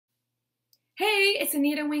it's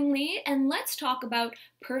Anita Wing Lee, and let's talk about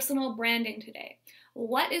personal branding today.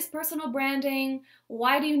 What is personal branding?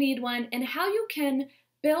 Why do you need one? And how you can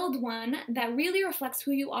build one that really reflects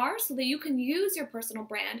who you are so that you can use your personal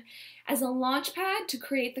brand as a launchpad to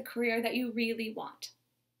create the career that you really want.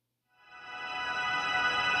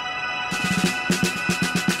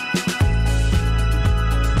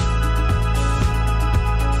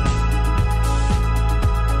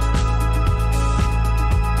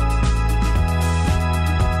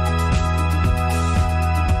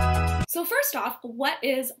 So first off, what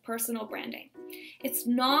is personal branding? It's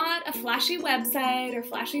not a flashy website or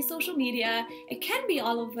flashy social media. It can be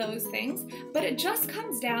all of those things, but it just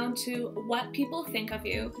comes down to what people think of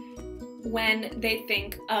you when they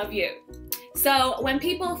think of you. So when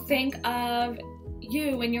people think of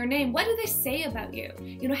you and your name, what do they say about you?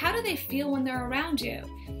 How do they feel when they're around you?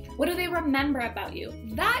 What do they remember about you?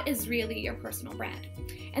 That is really your personal brand.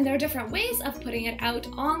 And there are different ways of putting it out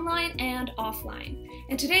online and offline.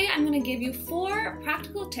 And today I'm going to give you 4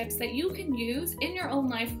 practical tips that you can use in your own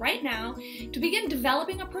life right now to begin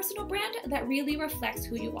developing a personal brand that really reflects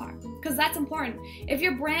who you are. Because that's important. If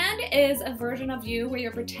your brand is a version of you where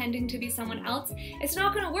you're pretending to be someone else, it's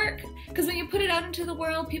not going to work. Because when you put it out into the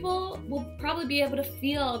world, people will probably be able to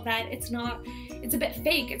feel that it's a bit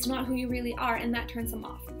fake, it's not who you really are, and that turns them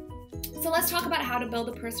off. So let's talk about how to build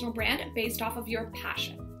a personal brand based off of your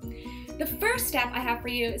passion. The first step I have for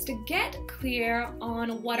you is to get clear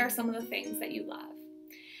on what are some of the things that you love.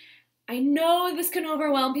 I know this can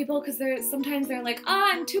overwhelm people because sometimes they're like,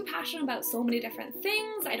 I'm too passionate about so many different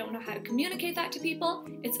things. I don't know how to communicate that to people.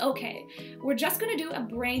 It's okay. We're just going to do a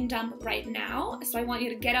brain dump right now. So I want you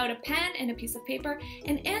to get out a pen and a piece of paper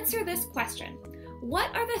and answer this question.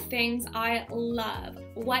 What are the things I love?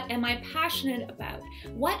 What am I passionate about?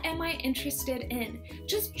 What am I interested in?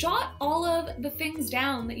 Just jot all of the things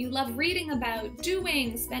down that you love reading about,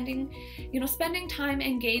 doing, spending time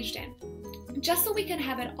engaged in, just so we can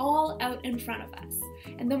have it all out in front of us.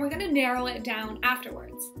 And then we're going to narrow it down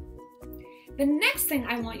afterwards. The next thing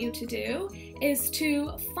I want you to do is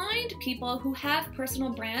to find people who have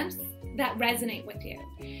personal brands that resonate with you.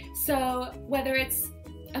 So whether it's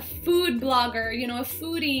a food blogger, a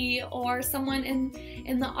foodie, or someone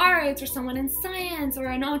in the arts, or someone in science, or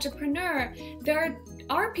an entrepreneur. There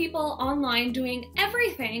are people online doing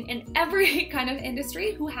everything in every kind of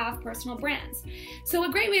industry who have personal brands. So a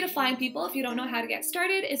great way to find people if you don't know how to get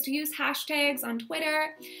started is to use hashtags on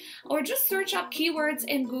Twitter, or just search up keywords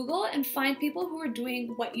in Google and find people who are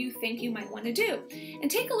doing what you think you might want to do. And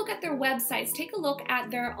take a look at their websites, take a look at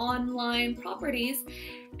their online properties,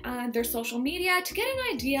 their social media, to get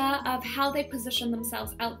an idea of how they position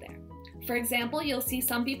themselves out there. For example, you'll see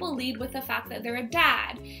some people lead with the fact that they're a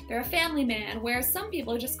dad, they're a family man, whereas some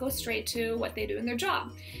people just go straight to what they do in their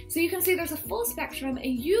job. So you can see there's a full spectrum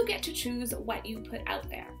and you get to choose what you put out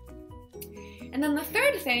there. And then the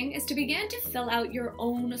third thing is to begin to fill out your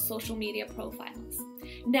own social media profiles.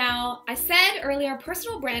 Now, I said earlier,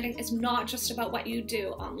 personal branding is not just about what you do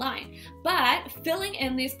online, but filling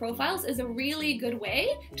in these profiles is a really good way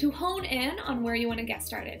to hone in on where you want to get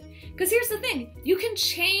started. Because here's the thing, you can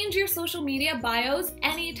change your social media bios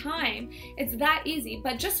anytime. It's that easy,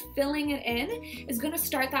 but just filling it in is going to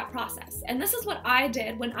start that process. And this is what I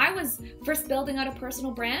did when I was first building out a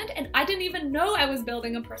personal brand, and I didn't even know I was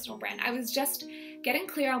building a personal brand. I was just getting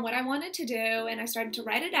clear on what I wanted to do, and I started to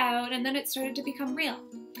write it out, and then it started to become real.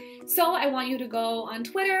 So I want you to go on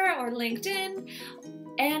Twitter or LinkedIn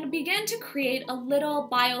and begin to create a little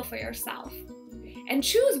bio for yourself. And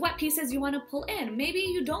choose what pieces you want to pull in. Maybe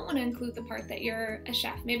you don't want to include the part that you're a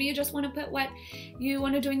chef. Maybe you just want to put what you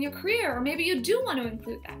want to do in your career, or maybe you do want to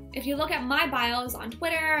include that. If you look at my bios on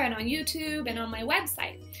Twitter and on YouTube and on my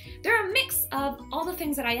website, they're a mix of all the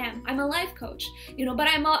things that I am. I'm a life coach, but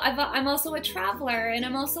I'm also a traveler, and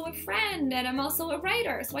I'm also a friend, and I'm also a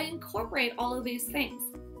writer. So I incorporate all of these things.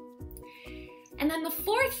 And then the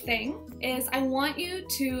fourth thing is I want you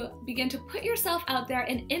to begin to put yourself out there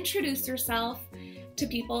and introduce yourself to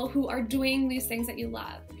people who are doing these things that you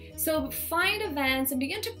love. So find events and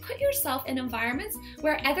begin to put yourself in environments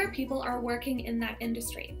where other people are working in that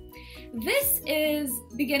industry. This is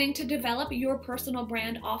beginning to develop your personal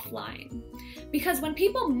brand offline. Because when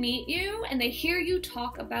people meet you and they hear you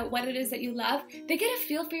talk about what it is that you love, they get a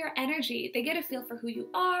feel for your energy, they get a feel for who you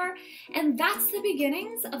are, and that's the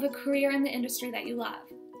beginnings of a career in the industry that you love.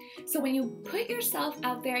 So when you put yourself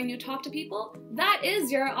out there and you talk to people, that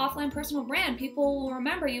is your offline personal brand. People will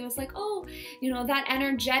remember you as like, oh, that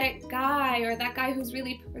energetic guy, or that guy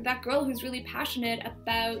or that girl who's really passionate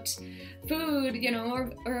about food,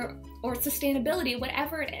 or sustainability,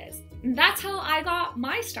 whatever it is. And that's how I got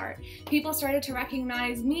my start. People started to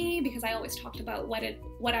recognize me because I always talked about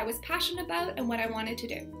what I was passionate about and what I wanted to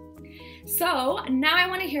do. So now I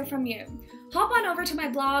want to hear from you. Hop on over to my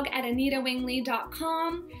blog at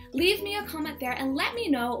anitawinglee.com, leave me a comment there and let me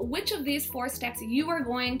know which of these 4 steps you are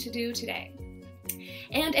going to do today.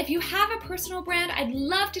 And if you have a personal brand, I'd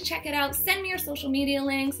love to check it out. Send me your social media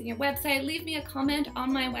links and your website, leave me a comment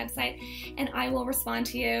on my website and I will respond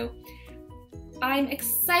to you. I'm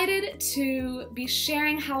excited to be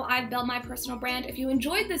sharing how I've built my personal brand. If you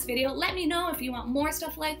enjoyed this video, let me know if you want more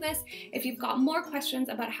stuff like this, if you've got more questions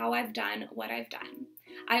about how I've done what I've done.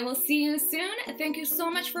 I will see you soon. Thank you so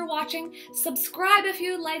much for watching. Subscribe if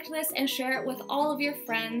you liked this and share it with all of your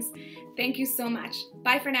friends. Thank you so much.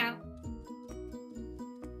 Bye for now.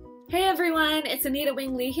 Hey everyone, it's Anita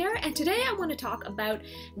Wing Lee here, and today I want to talk about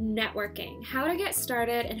networking, how to get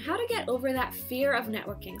started and how to get over that fear of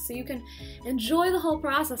networking so you can enjoy the whole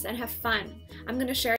process and have fun. I'm going to share